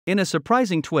In a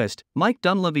surprising twist, Mike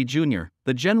Dunleavy Jr.,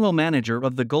 the general manager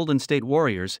of the Golden State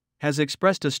Warriors, has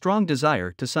expressed a strong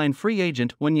desire to sign free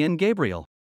agent Wen Yen Gabriel.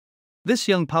 This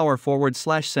young power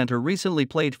forward/center recently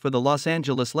played for the Los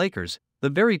Angeles Lakers, the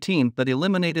very team that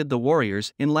eliminated the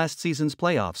Warriors in last season's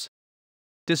playoffs.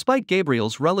 Despite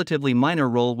Gabriel's relatively minor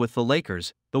role with the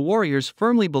Lakers, the Warriors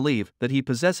firmly believe that he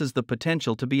possesses the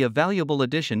potential to be a valuable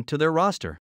addition to their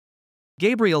roster.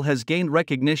 Gabriel has gained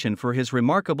recognition for his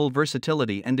remarkable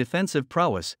versatility and defensive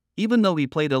prowess, even though he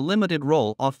played a limited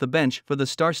role off the bench for the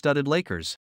star-studded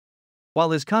Lakers.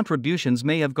 While his contributions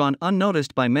may have gone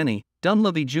unnoticed by many,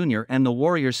 Dunleavy Jr. and the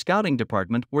Warriors scouting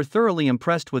department were thoroughly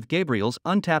impressed with Gabriel's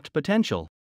untapped potential.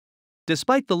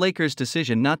 Despite the Lakers'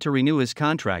 decision not to renew his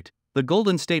contract, the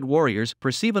Golden State Warriors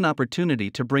perceive an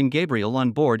opportunity to bring Gabriel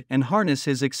on board and harness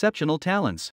his exceptional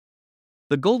talents.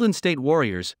 The Golden State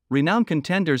Warriors, renowned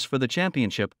contenders for the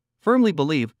championship, firmly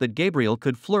believe that Gabriel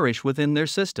could flourish within their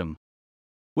system.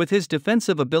 With his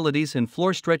defensive abilities and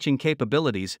floor-stretching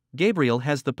capabilities, Gabriel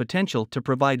has the potential to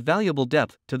provide valuable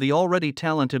depth to the already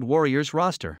talented Warriors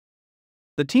roster.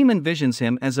 The team envisions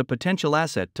him as a potential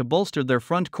asset to bolster their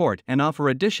front court and offer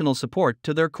additional support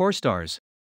to their core stars.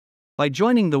 By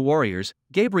joining the Warriors,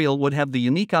 Gabriel would have the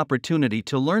unique opportunity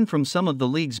to learn from some of the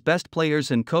league's best players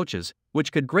and coaches,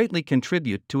 which could greatly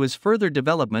contribute to his further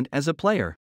development as a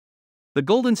player. The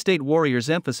Golden State Warriors'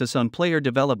 emphasis on player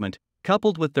development,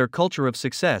 coupled with their culture of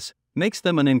success, makes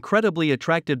them an incredibly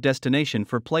attractive destination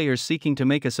for players seeking to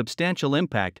make a substantial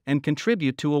impact and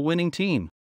contribute to a winning team.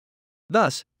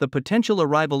 Thus, the potential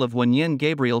arrival of Wen Yen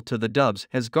Gabriel to the Dubs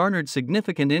has garnered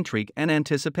significant intrigue and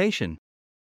anticipation.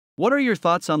 What are your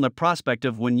thoughts on the prospect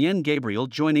of Wen Yen Gabriel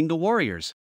joining the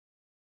Warriors?